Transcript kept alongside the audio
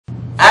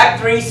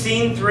Act 3,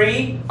 Scene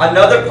 3,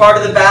 another part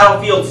of the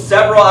battlefield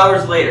several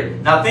hours later.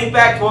 Now think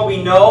back to what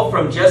we know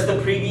from just the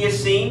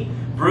previous scene.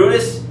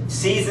 Brutus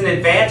sees an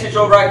advantage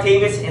over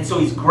Octavius, and so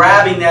he's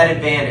grabbing that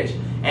advantage.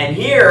 And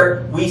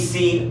here we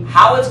see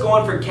how it's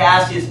going for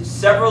Cassius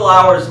several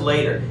hours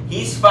later.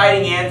 He's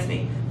fighting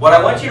Antony. What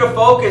I want you to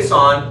focus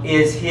on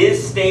is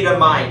his state of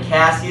mind,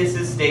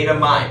 Cassius's state of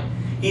mind.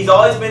 He's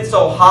always been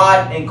so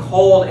hot and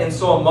cold and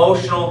so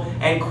emotional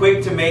and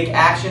quick to make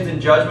actions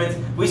and judgments.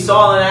 We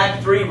saw in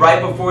Act 3,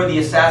 right before the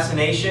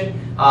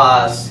assassination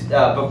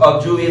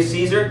of Julius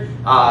Caesar,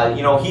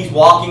 he's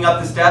walking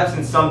up the steps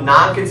and some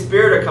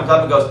non-conspirator comes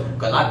up and goes,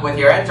 "Good luck with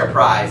your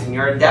enterprise and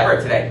your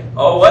endeavor today."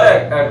 Oh, what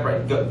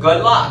a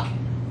good luck.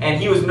 And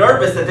he was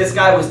nervous that this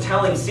guy was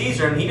telling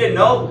Caesar, and he didn't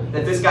know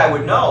that this guy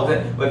would know.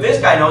 But if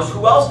this guy knows,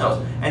 who else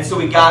knows? And so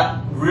he got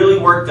really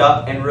worked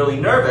up and really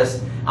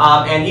nervous.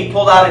 And he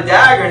pulled out a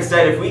dagger and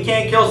said, "If we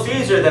can't kill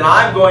Caesar, then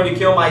I'm going to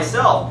kill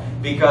myself."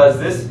 Because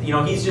this,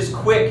 he's just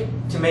quick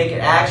to make an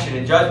action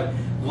and judgment.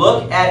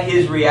 Look at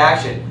his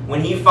reaction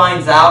when he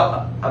finds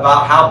out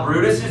about how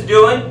Brutus is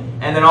doing,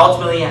 and then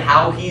ultimately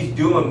how he's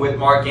doing with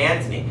Mark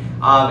Antony.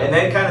 And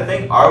then kind of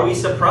think, are we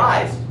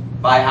surprised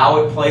by how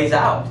it plays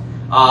out?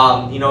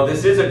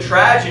 This is a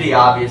tragedy,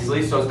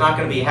 obviously, so it's not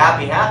going to be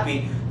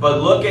happy,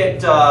 but look at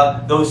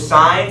those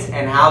signs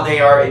and how they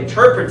are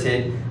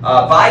interpreted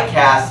by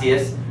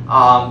Cassius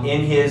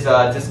in his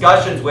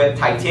discussions with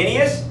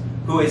Titinius,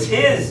 who is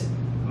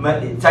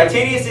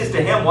Titinius is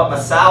to him what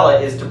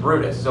Messala is to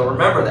Brutus, so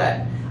remember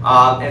that.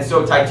 And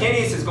so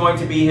Titinius is going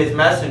to be his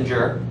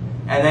messenger,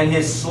 and then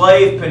his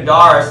slave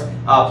Pindarus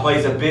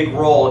plays a big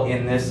role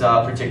in this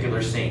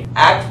particular scene.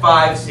 Act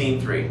 5,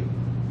 Scene 3.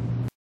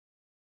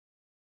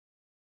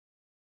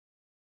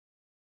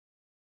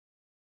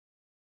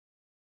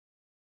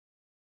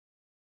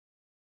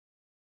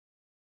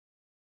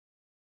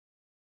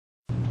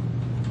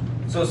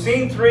 So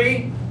Scene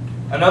 3,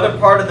 another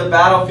part of the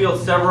battlefield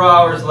several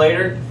hours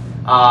later.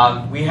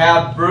 We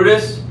have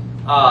Brutus,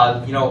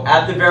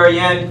 at the very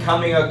end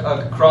coming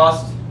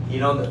across,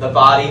 the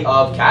body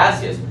of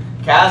Cassius.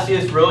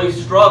 Cassius really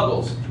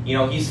struggles.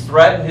 He's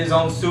threatened his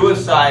own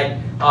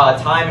suicide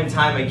time and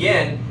time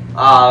again,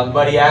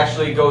 but he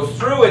actually goes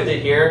through with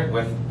it here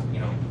with,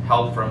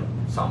 help from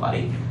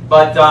somebody.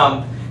 But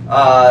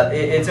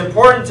it's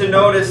important to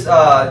notice,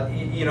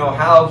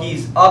 how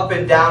he's up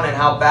and down and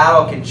how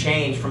battle can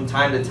change from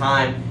time to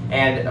time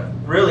and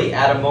really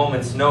at a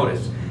moment's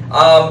notice.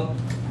 "Oh,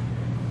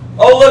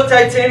 look,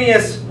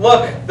 Titinius,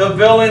 look, the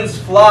villains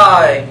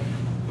fly.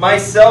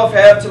 Myself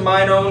have to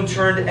mine own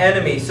turned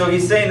enemy." So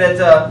he's saying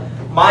that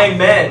my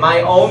men,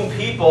 my own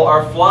people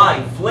are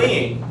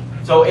fleeing.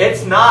 So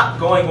it's not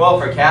going well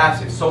for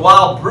Cassius. So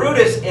while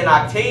Brutus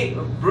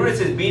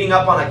is beating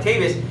up on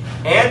Octavius,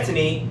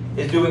 Antony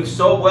is doing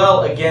so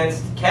well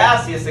against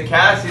Cassius that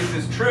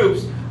Cassius's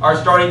troops are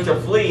starting to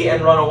flee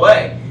and run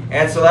away.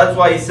 And so that's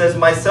why he says,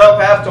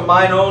 "Myself have to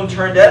mine own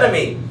turned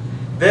enemy.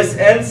 This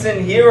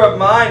ensign here of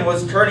mine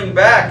was turning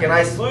back, and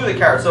I slew the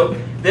coward." So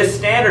this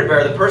standard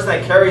bearer, the person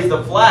that carries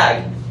the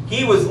flag,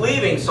 he was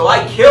leaving, so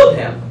I killed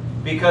him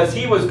because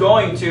he was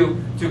going to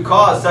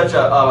cause such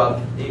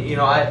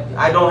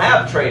I don't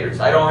have traitors.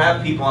 I don't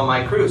have people on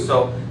my crew,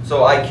 so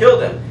I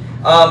killed him.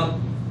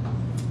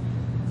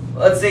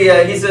 Let's see,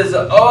 he says,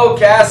 "Oh,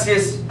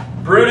 Cassius,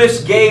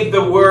 Brutus gave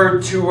the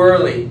word too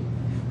early,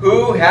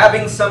 who,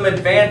 having some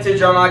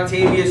advantage on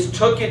Octavius,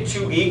 took it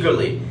too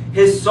eagerly.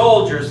 His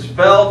soldiers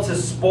fell to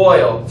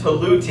spoil, to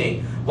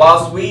looting,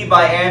 whilst we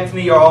by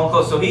Antony are all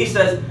close." So he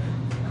says,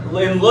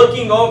 in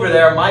looking over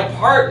there, my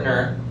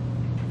partner,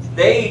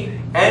 they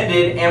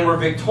ended and were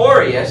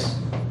victorious.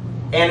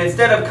 And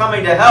instead of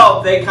coming to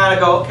help, they kind of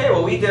go, "Okay,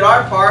 well, we did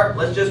our part.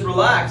 Let's just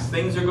relax.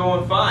 Things are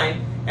going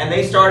fine." And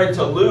they started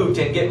to loot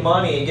and get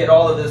money and get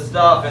all of this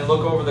stuff and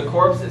look over the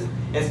corpses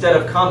instead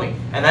of coming.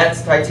 And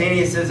that's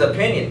Titinius'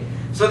 opinion.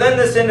 So then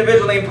this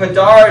individual named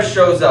Pindarus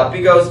shows up.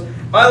 He goes,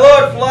 "My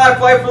lord,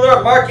 fly for the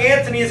Lord. Mark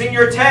Antony is in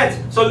your tent.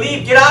 So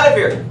leave, get out of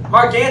here.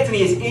 Mark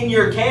Antony is in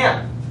your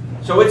camp.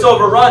 So it's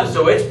overrun.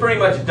 So it's pretty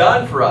much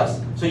done for us.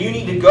 So you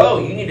need to go.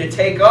 You need to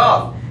take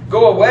off.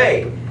 Go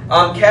away."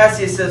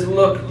 Cassius says,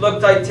 Look,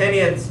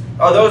 Titinians,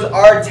 are those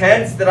our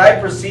tents that I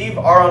perceive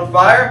are on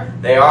fire?"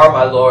 "They are,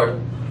 my lord."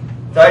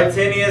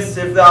 "Titinius,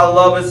 if thou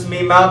lovest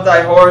me, mount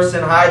thy horse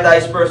and hide thy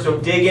spurs." So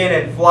dig in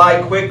and fly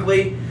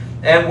quickly.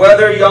 "And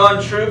whether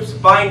yon troops,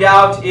 find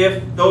out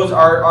if those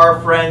are our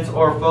friends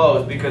or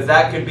foes," because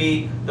that could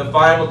be the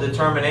final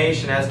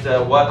determination as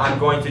to what I'm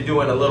going to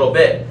do in a little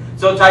bit.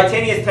 So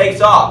Titinius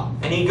takes off,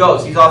 and he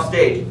goes. He's off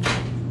stage.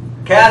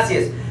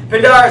 Cassius,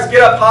 "Pindarus,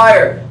 get up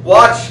higher.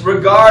 Watch,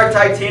 regard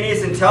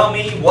Titinius, and tell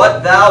me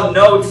what thou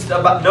notest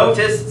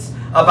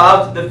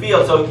about the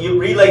field." So you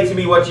relay to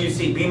me what you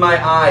see. Be my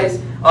eyes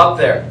up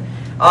there.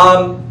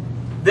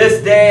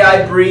 "This day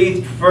I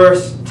breathed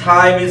first.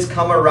 Time is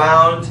come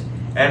around.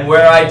 And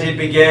where I did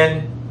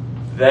begin,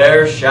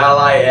 there shall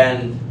I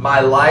end.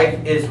 My life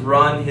is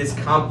run his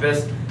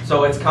compass."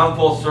 So it's come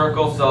full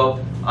circle. So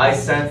I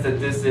sense that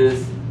this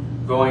is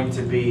going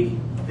to be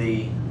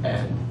the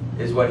end,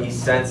 is what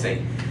he's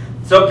sensing.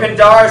 So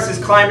Pindarus is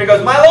climbing and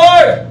goes, "My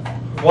lord,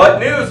 what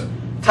news?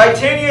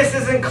 Titinius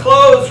is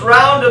enclosed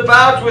round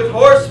about with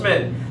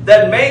horsemen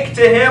that make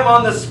to him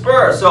on the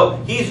spur." So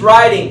he's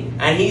riding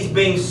and he's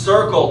being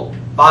circled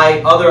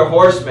by other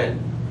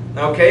horsemen.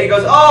 Okay, he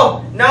goes,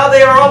 "Oh, now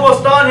they are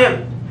almost on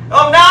him.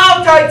 Oh,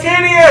 now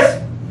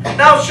Titinius,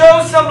 now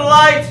show some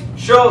light."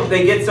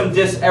 They get some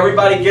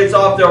everybody gets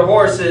off their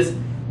horses.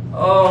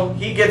 Oh,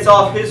 he gets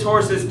off his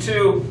horses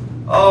too.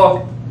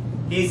 Oh,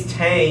 he's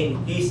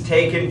tamed. He's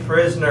taken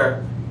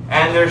prisoner.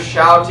 And they're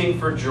shouting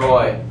for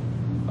joy.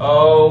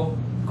 Oh,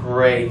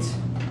 great.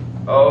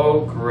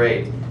 Oh,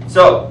 great.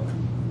 So,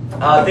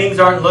 things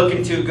aren't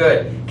looking too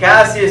good.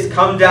 "Cassius,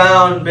 come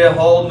down,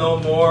 behold no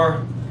more.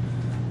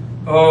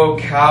 Oh,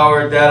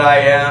 coward that I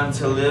am,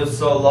 to live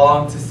so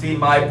long, to see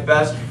my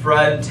best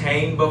friend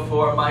tamed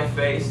before my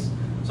face."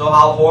 So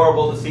how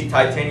horrible to see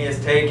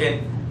Titinius taken.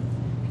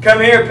 "Come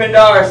here,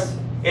 Pindarus.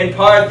 In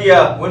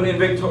Parthia, when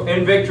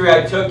in victory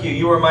I took you,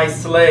 you were my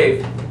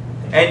slave.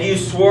 And you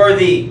swore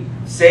thee,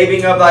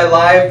 saving of thy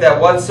life, that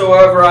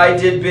whatsoever I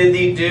did bid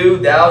thee do,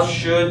 thou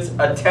shouldst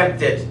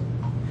attempt it.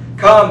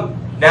 Come,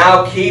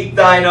 now keep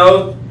thine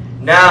oath.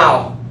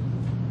 Now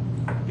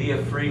be a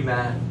free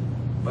man.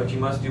 But you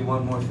must do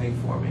one more thing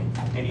for me.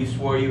 And you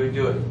swore you would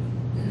do it.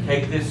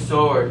 Take this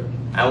sword,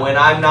 and when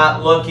I'm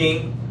not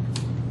looking,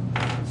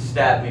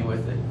 stab me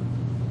with it.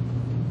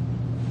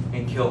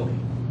 And kill me.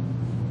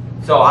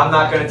 So I'm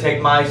not going to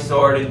take my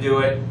sword and do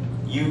it.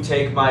 You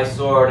take my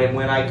sword, and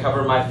when I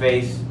cover my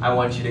face, I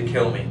want you to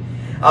kill me."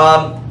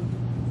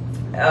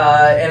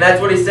 And that's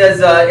what he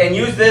says. "And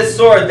use this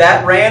sword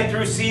that ran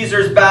through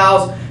Caesar's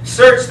bowels.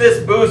 Search this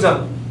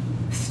bosom.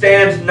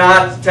 Stand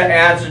not to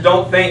answer.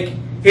 Don't think.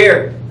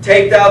 Here,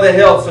 take thou the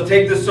hilt." So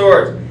take the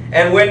sword.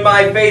 "And when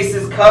my face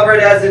is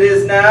covered as it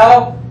is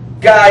now,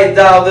 guide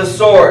thou the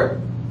sword."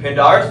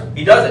 Pindarus,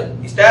 he does it.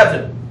 He stabs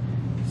him.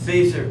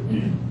 "Caesar,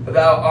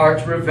 thou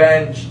art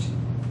revenged,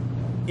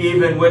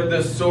 even with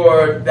the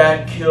sword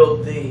that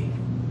killed thee."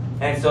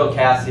 And so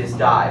Cassius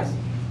dies.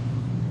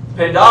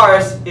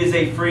 Pindarus is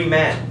a free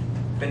man.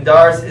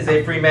 Pindarus is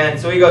a free man.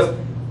 So he goes,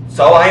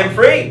 "So I am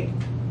free,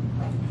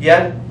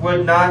 yet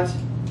would not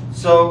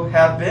so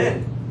have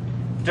been.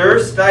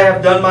 Durst I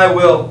have done my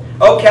will.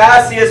 O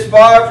Cassius,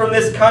 far from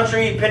this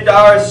country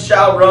Pindarus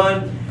shall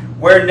run,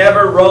 where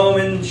never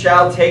Roman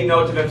shall take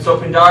note of him." So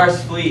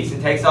Pindarus flees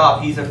and takes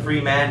off. He's a free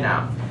man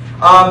now.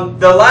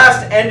 The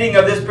last ending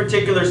of this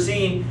particular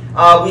scene,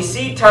 we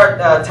see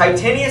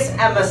Titinius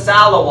and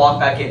Messala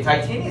walk back in.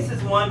 Titinius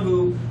is one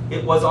who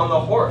was on the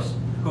horse,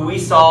 who we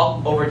saw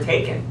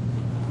overtaken.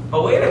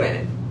 But wait a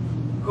minute.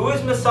 Who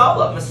is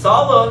Messala?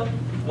 Messala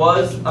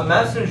was a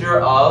messenger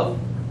of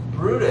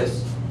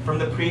Brutus from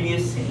the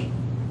previous scene.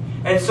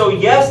 And so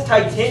yes,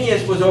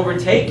 Titinius was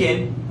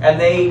overtaken, and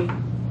they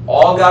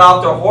all got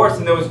off their horse,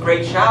 and there was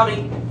great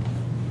shouting.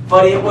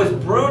 But it was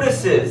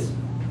Brutus's,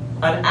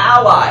 an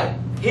ally,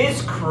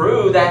 his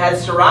crew that had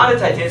surrounded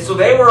Titinius, so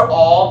they were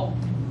all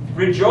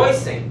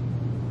rejoicing.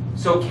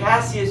 So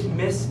Cassius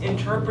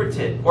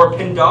misinterpreted, or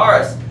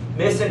Pindarus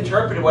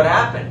misinterpreted what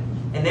happened,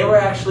 and they were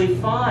actually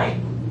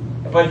fine.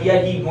 But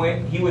yet he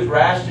was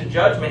rash to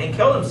judgment and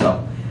killed himself.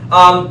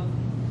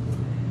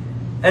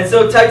 And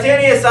so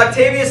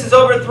Octavius is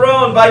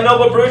overthrown by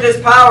noble Brutus'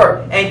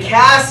 power, and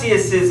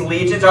Cassius's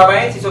legions are by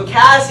empty. So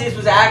Cassius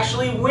was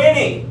actually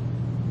winning.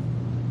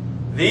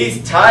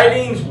 "These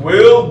tidings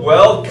will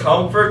well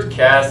comfort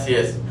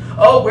Cassius."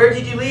 Oh, where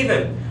did you leave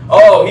him?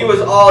 Oh, he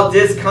was all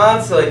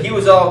disconsolate. He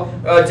was all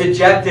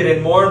dejected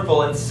and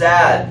mournful and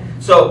sad.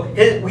 So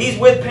he's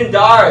with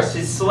Pindarus,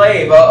 his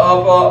slave,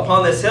 up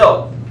upon this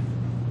hill.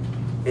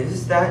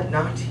 "Is that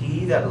not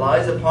he that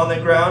lies upon the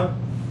ground?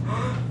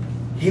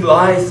 He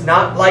lies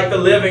not like the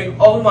living.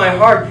 Oh, my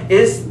heart,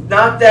 is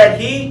not that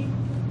he?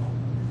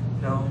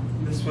 No,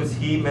 this was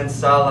he,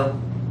 Messala.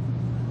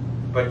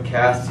 But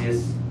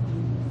Cassius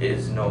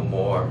is no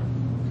more."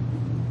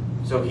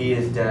 So he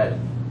is dead.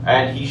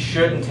 And he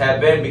shouldn't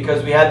have been,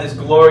 because we had this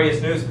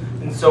glorious news.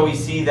 And so we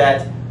see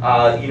that,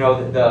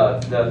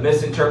 the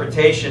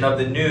misinterpretation of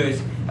the news,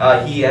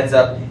 he ends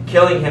up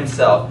killing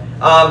himself.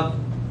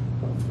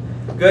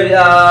 Good.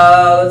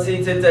 Let's see.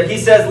 He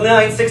says,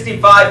 line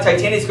 65,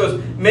 Titinius goes,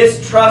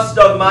 "Mistrust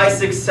of my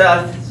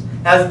success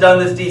has done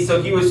this deed."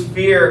 So he was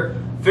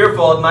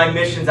fearful of my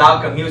mission's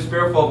outcome. He was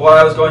fearful of what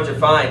I was going to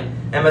find.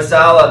 And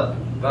Messala,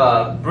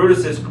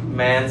 Brutus's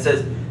man,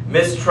 says,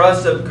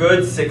 "Mistrust of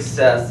good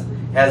success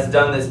has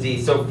done this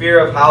deed." So fear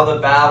of how the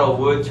battle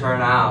would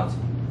turn out.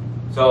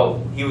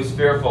 So he was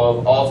fearful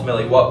of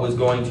ultimately what was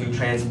going to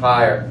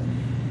transpire.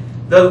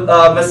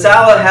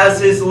 Messala has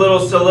his little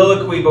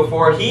soliloquy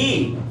before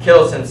he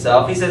kills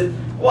himself. He says,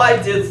 "Why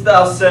didst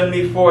thou send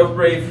me forth,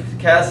 brave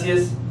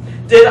Cassius?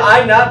 Did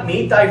I not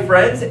meet thy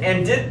friends,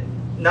 and did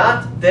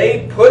not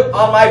they put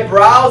on my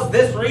brows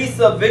this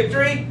wreath of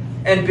victory,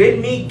 and bid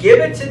me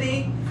give it to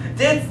thee?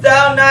 Didst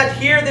thou not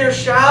hear their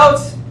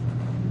shouts?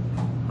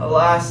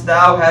 Alas,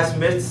 thou hast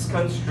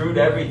misconstrued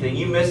everything."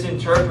 You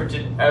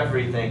misinterpreted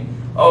everything.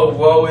 Oh,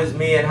 woe is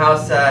me, and how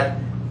sad.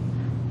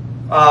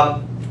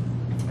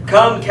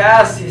 "Come,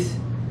 Cassius,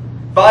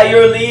 By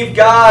your leave,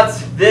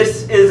 gods,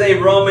 this is a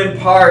Roman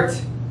part.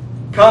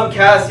 Come,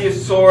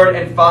 Cassius' sword,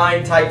 and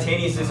find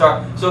Titanius'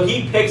 heart. So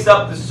he picks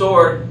up the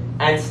sword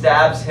and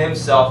stabs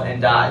himself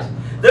and dies.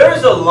 There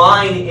is a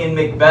line in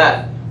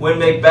Macbeth when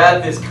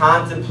Macbeth is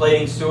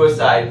contemplating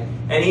suicide,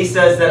 and he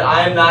says that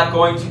I am not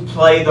going to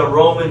play the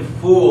Roman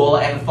fool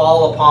and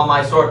fall upon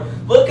my sword.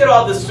 Look at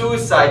all the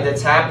suicide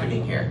that's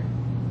happening here.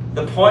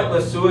 The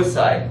pointless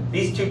suicide.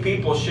 These two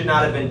people should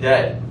not have been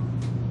dead.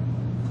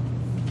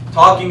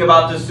 Talking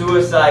about the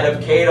suicide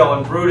of Cato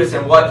and Brutus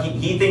and what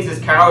he thinks is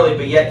cowardly,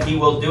 but yet he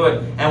will do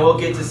it. And we'll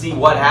get to see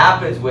what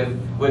happens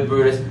with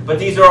Brutus. But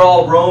these are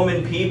all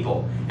Roman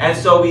people. And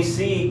so we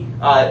see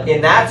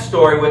in that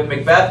story with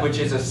Macbeth, which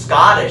is a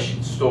Scottish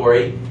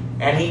story,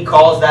 and he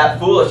calls that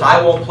foolish.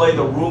 I won't play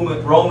the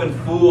Roman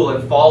fool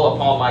and fall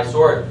upon my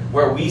sword,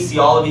 where we see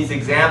all of these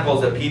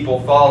examples of people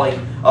falling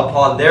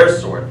upon their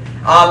sword.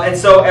 And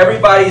so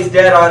everybody's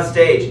dead on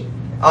stage.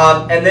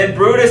 And then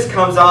Brutus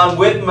comes on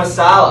with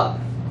Messala.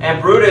 And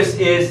Brutus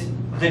is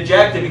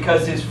dejected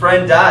because his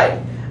friend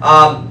died.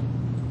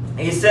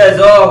 He says,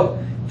 "Oh,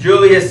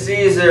 Julius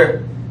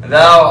Caesar,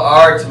 thou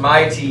art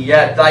mighty,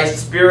 yet thy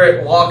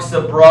spirit walks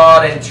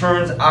abroad and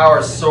turns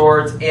our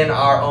swords in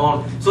our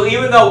own." So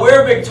even though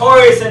we're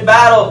victorious in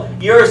battle,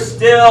 you're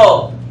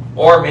still,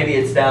 or maybe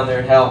it's down there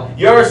in hell,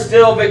 you're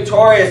still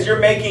victorious. You're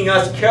making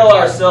us kill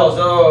ourselves.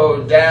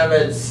 Oh, damn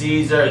it,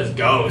 Caesar's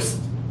ghost.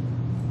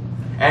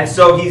 And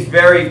so he's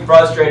very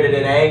frustrated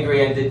and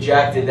angry and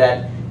dejected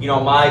that,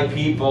 my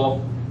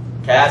people,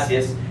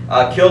 Cassius,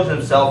 killed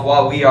himself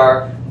while we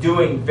are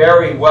doing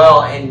very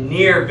well and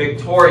near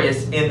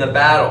victorious in the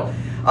battle.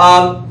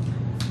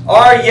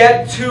 Are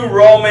yet 2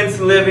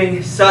 Romans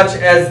living such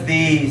as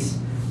these?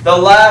 The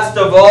last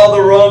of all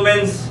the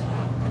Romans,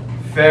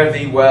 fare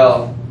thee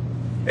well.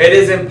 It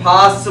is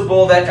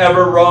impossible that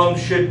ever Rome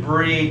should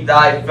breed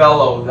thy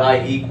fellow,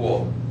 thy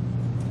equal.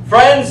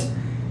 Friends,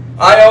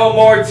 I owe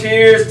more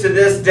tears to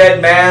this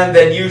dead man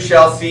than you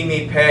shall see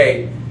me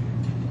pay.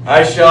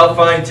 I shall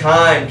find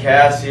time,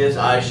 Cassius,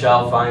 I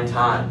shall find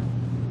time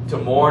to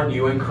mourn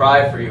you and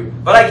cry for you.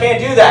 But I can't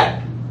do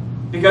that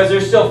because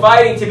there's still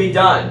fighting to be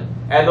done.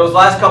 And those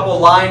last couple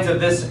lines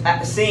of this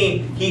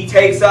scene, he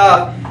takes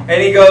off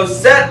and he goes,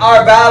 "Set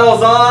our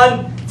battles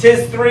on,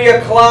 'tis 3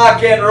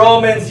 o'clock, and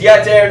Romans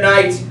yet ere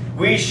night.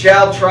 We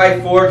shall try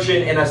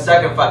fortune in a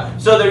second fight."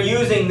 So they're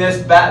using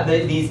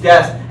these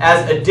deaths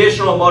as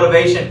additional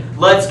motivation.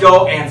 Let's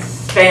go and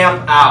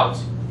stamp out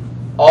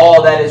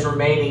all that is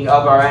remaining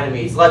of our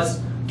enemies. Let's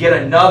get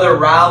another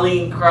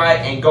rallying cry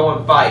and go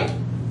and fight.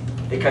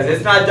 Because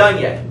it's not done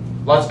yet.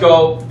 Let's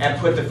go and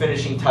put the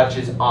finishing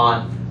touches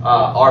on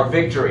our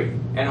victory.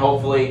 And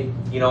hopefully,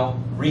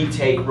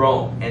 retake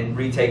Rome and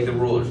retake the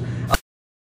rulers.